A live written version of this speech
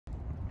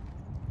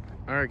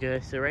Okay,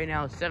 so right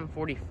now it's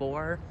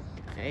 7:44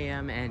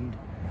 a.m. and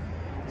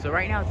so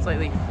right now it's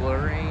slightly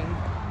flurrying.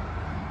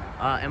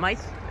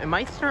 It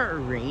might start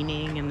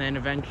raining and then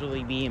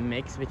eventually be a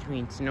mix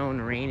between snow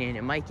and rain, and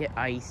it might get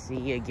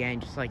icy again,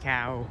 just like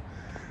how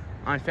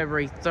on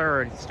February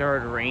 3rd it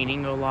started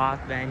raining a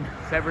lot. Then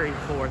February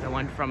 4th it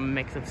went from a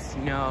mix of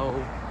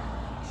snow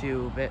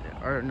to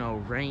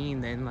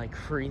rain, then like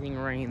freezing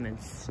rain, then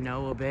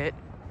snow a bit.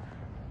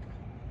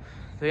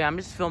 So yeah, I'm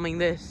just filming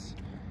this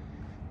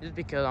just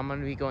because I'm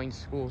gonna be going to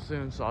school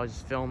soon, so I'll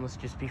just film this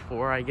just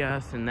before, I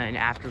guess, and then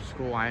after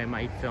school I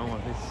might film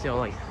if it's still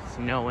like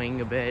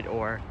snowing a bit,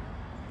 or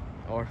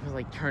if it's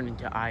like turned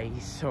into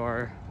ice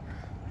or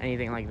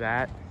anything like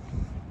that.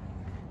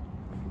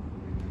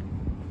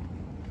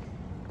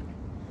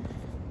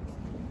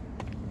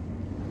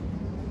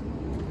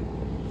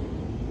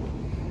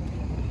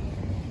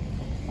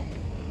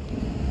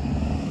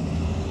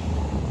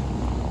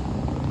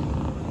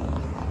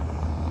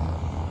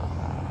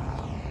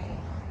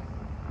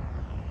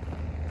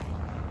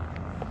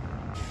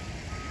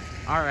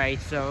 Alright,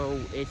 so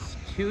it's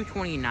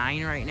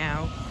 2:29 right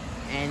now,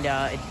 and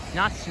it's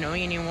not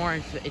snowing anymore.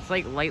 It's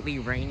like lightly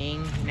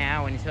raining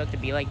now, and it's supposed to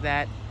be like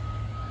that.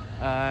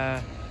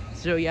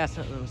 So yeah,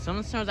 some of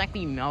the snow's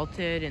actually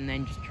melted and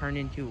then just turned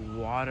into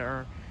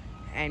water,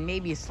 and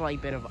maybe a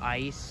slight bit of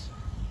ice.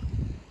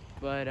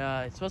 But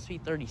it's supposed to be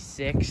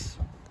 36.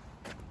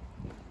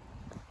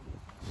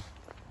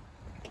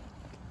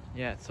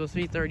 Yeah, it's supposed to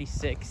be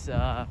 36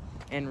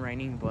 and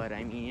raining, but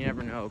I mean, you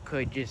never know. It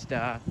could just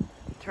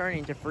turn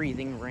into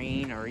freezing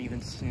rain or even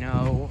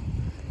snow,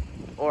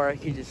 or it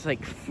could just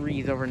like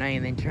freeze overnight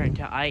and then turn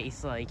into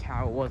ice, like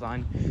how it was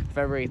on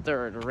February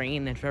 3rd.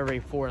 Rain, then February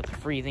 4th,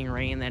 freezing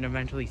rain, then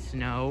eventually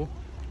snow.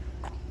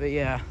 But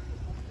yeah,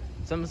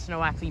 some of the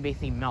snow actually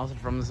basically melted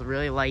from this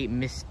really light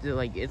mist.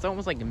 Like, it's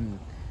almost like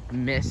a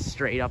mist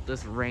straight up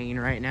this rain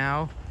right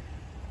now.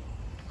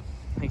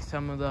 Like,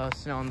 some of the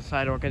snow on the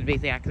sidewalk is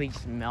basically actually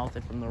just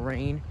melted from the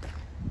rain.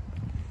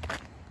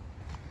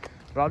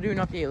 But I'll do an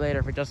update later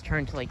if it does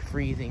turn to like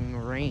freezing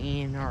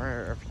rain,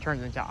 or if it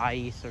turns into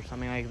ice or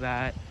something like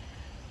that,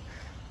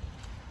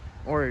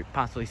 or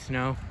possibly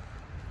snow.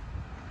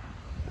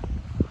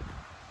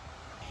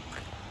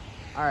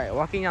 Alright,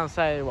 walking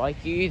outside,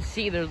 like you can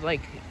see there's like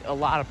a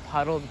lot of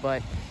puddles,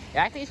 but it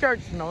actually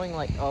started snowing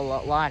like a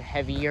lot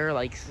heavier.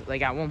 Like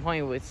at one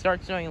point it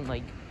started snowing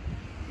like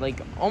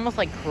almost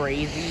like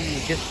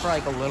crazy, just for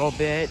like a little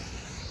bit.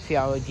 See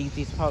how deep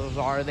these puddles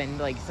are, then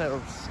like sort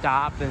of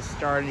stopped and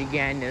started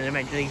again, and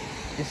eventually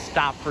just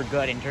stopped for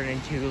good and turned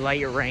into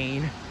light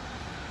rain.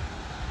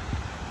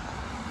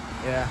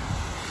 Yeah,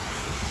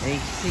 and you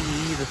can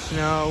see the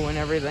snow and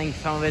everything.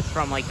 Some of it's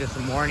from like this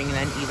morning,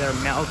 then either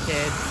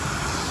melted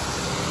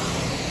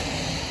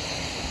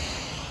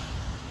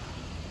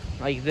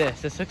like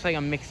this. This looks like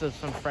a mix of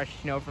some fresh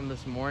snow from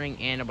this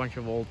morning and a bunch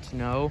of old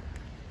snow.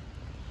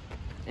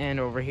 And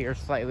over here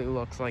slightly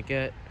looks like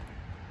it.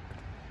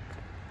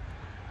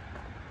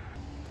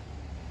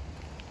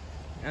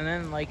 And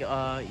then, like, you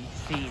can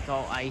see it's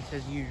all ice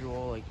as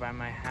usual, like, by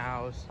my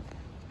house.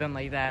 It's been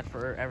like that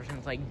ever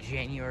since, like,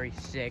 January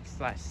 6th,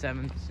 last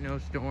 7th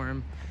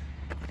snowstorm.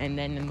 And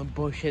then in the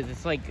bushes,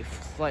 it's, like,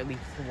 slightly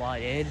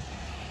flooded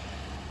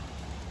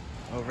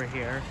over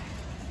here.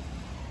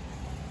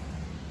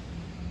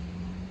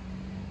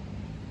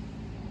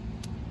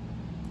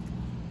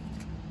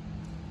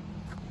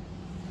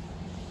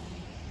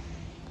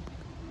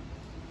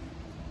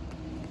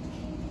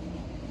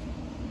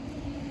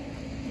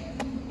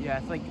 Yeah,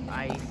 it's like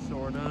ice,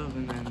 sort of,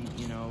 and then,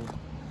 you know,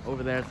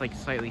 over there it's like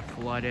slightly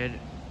flooded.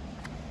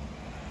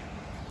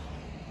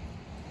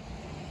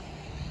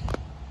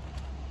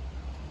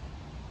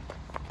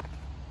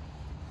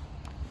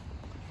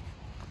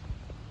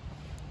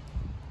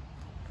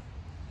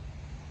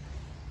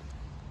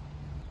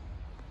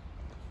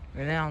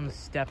 And then on the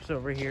steps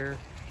over here,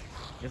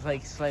 it's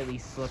like slightly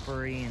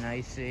slippery and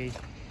icy.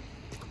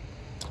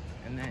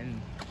 And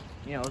then,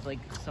 you know, it's like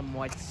some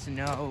wet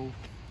snow.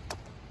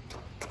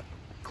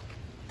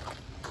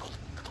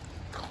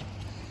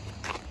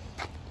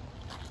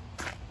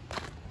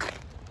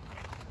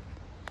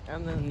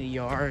 And then in the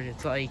yard,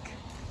 it's like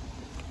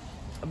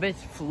a bit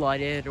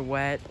flooded or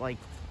wet, like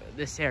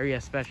this area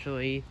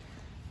especially.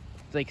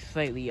 It's like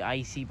slightly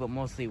icy, but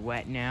mostly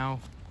wet now.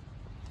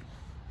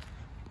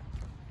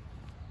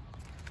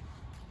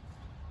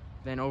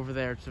 Then over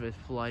there, it's a bit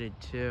flooded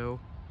too.